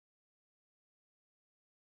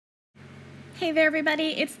Hey there everybody,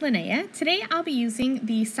 it's Lynnea. Today I'll be using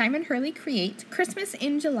the Simon Hurley Create Christmas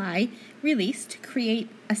in July release to create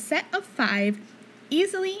a set of 5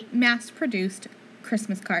 easily mass-produced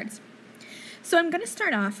Christmas cards. So I'm going to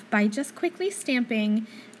start off by just quickly stamping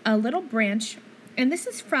a little branch, and this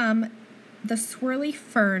is from the Swirly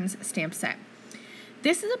Ferns stamp set.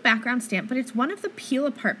 This is a background stamp, but it's one of the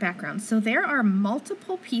peel-apart backgrounds, so there are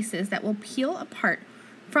multiple pieces that will peel apart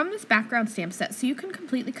from this background stamp set, so you can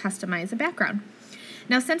completely customize a background.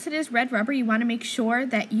 Now, since it is red rubber, you want to make sure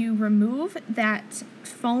that you remove that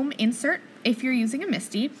foam insert if you're using a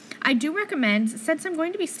MISTI. I do recommend, since I'm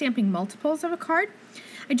going to be stamping multiples of a card,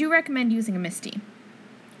 I do recommend using a MISTI.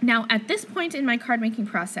 Now, at this point in my card making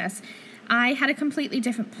process, I had a completely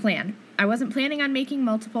different plan. I wasn't planning on making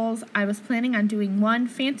multiples. I was planning on doing one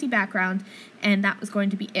fancy background, and that was going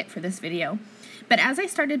to be it for this video. But as I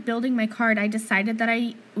started building my card, I decided that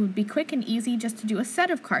it would be quick and easy just to do a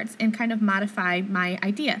set of cards and kind of modify my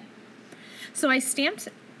idea. So I stamped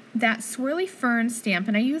that Swirly Fern stamp,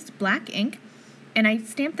 and I used black ink, and I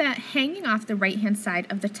stamped that hanging off the right-hand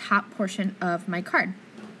side of the top portion of my card.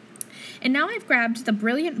 And now I've grabbed the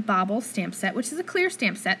Brilliant Baubles stamp set, which is a clear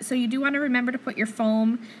stamp set, so you do want to remember to put your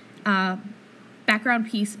foam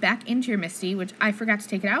background piece back into your MISTI, which I forgot to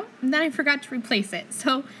take it out, and then I forgot to replace it.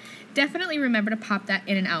 So definitely remember to pop that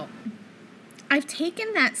in and out. I've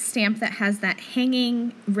taken that stamp that has that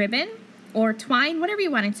hanging ribbon or twine, whatever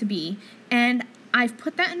you want it to be, and I've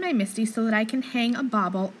put that in my MISTI so that I can hang a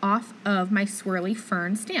bauble off of my Swirly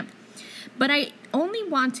Fern stamp. But I only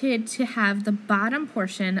wanted to have the bottom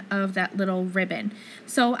portion of that little ribbon.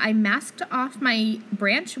 So I masked off my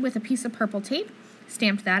branch with a piece of purple tape,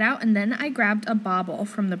 stamped that out, and then I grabbed a bauble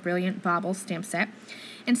from the Brilliant Baubles stamp set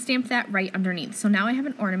and stamped that right underneath. So now I have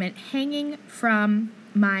an ornament hanging from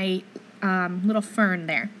my little fern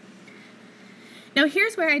there. Now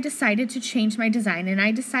here's where I decided to change my design, and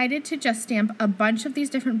I decided to just stamp a bunch of these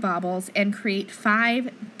different baubles and create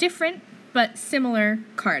 5 different but similar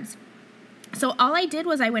cards. So all I did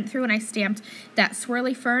was I went through and I stamped that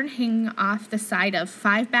swirly fern hanging off the side of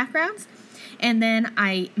 5 backgrounds, and then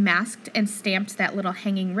I masked and stamped that little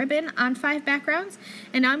hanging ribbon on 5 backgrounds,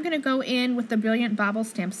 and now I'm going to go in with the Brilliant Baubles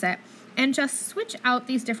stamp set and just switch out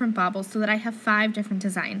these different baubles so that I have 5 different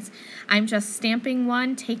designs. I'm just stamping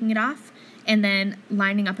one, taking it off, and then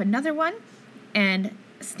lining up another one and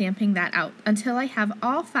stamping that out until I have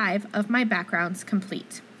all 5 of my backgrounds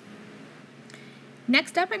complete.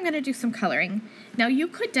 Next up, I'm going to do some coloring. Now, you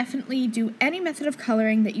could definitely do any method of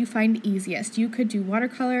coloring that you find easiest. You could do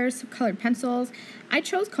watercolors, colored pencils. I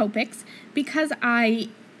chose Copics because I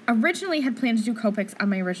originally had planned to do Copics on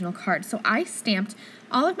my original card. So I stamped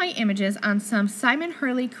all of my images on some Simon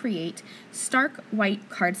Hurley Create stark white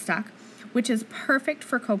cardstock, which is perfect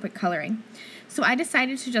for Copic coloring. So I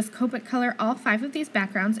decided to just Copic color all 5 of these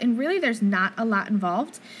backgrounds, and really there's not a lot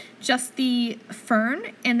involved, just the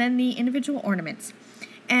fern and then the individual ornaments.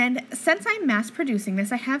 And since I'm mass producing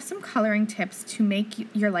this, I have some coloring tips to make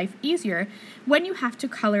your life easier when you have to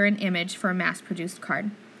color an image for a mass produced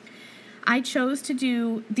card. I chose to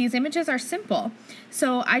do, these images are simple,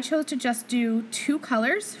 so I chose to just do 2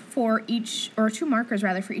 colors for each, or 2 markers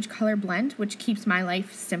rather, for each color blend, which keeps my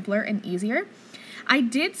life simpler and easier. I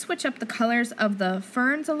did switch up the colors of the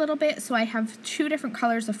ferns a little bit, so I have 2 different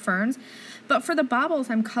colors of ferns, but for the baubles,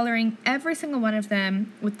 I'm coloring every single one of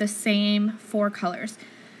them with the same 4 colors.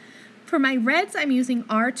 For my reds, I'm using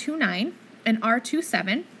R29 and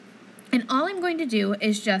R27, and all I'm going to do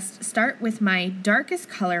is just start with my darkest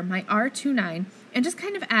color, my R29, and just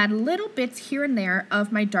kind of add little bits here and there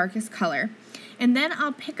of my darkest color. And then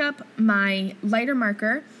I'll pick up my lighter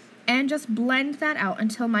marker and just blend that out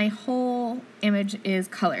until my whole image is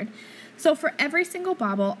colored. So for every single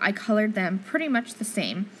bauble, I colored them pretty much the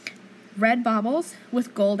same. Red baubles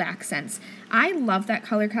with gold accents. I love that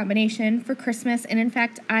color combination for Christmas, and in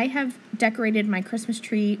fact, I have decorated my Christmas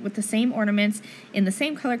tree with the same ornaments in the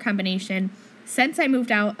same color combination since I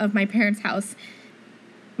moved out of my parents' house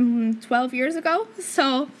 12 years ago.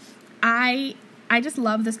 So I just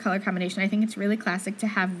love this color combination. I think it's really classic to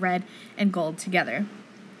have red and gold together.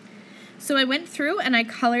 So I went through and I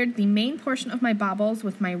colored the main portion of my baubles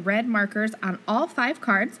with my red markers on all 5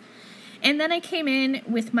 cards. And then I came in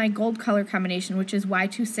with my gold color combination, which is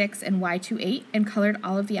Y26 and Y28, and colored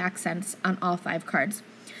all of the accents on all 5 cards.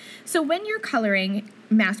 So when you're coloring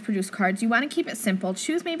mass-produced cards, you want to keep it simple.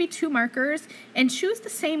 Choose maybe 2 markers and choose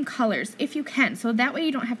the same colors if you can, so that way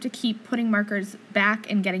you don't have to keep putting markers back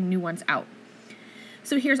and getting new ones out.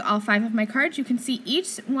 So here's all 5 of my cards. You can see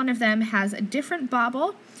each one of them has a different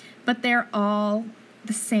bauble, but they're all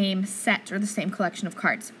the same set or the same collection of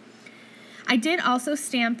cards. I did also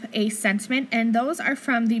stamp a sentiment, and those are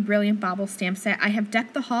from the Brilliant Baubles stamp set. I have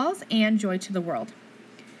Deck the Halls and Joy to the World.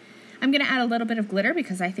 I'm going to add a little bit of glitter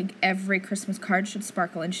because I think every Christmas card should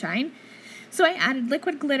sparkle and shine. So I added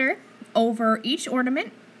liquid glitter over each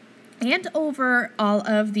ornament and over all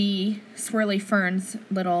of the swirly ferns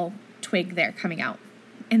little twig there coming out.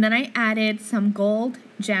 And then I added some gold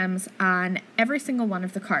gems on every single one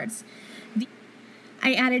of the cards.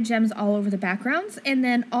 I added gems all over the backgrounds, and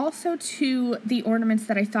then also to the ornaments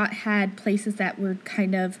that I thought had places that would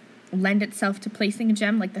kind of lend itself to placing a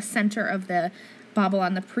gem, like the center of the bauble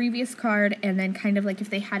on the previous card, and then kind of like if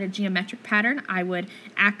they had a geometric pattern, I would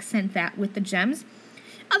accent that with the gems.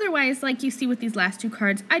 Otherwise, like you see with these last two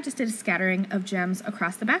cards, I just did a scattering of gems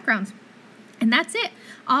across the backgrounds. And that's it.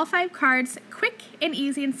 All 5 cards, quick and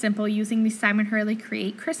easy and simple, using the Simon Hurley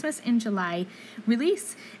Create Christmas in July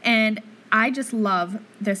release. And I just love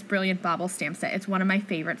this Brilliant Bauble stamp set. It's one of my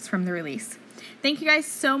favorites from the release. Thank you guys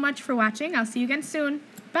so much for watching. I'll see you again soon.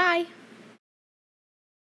 Bye.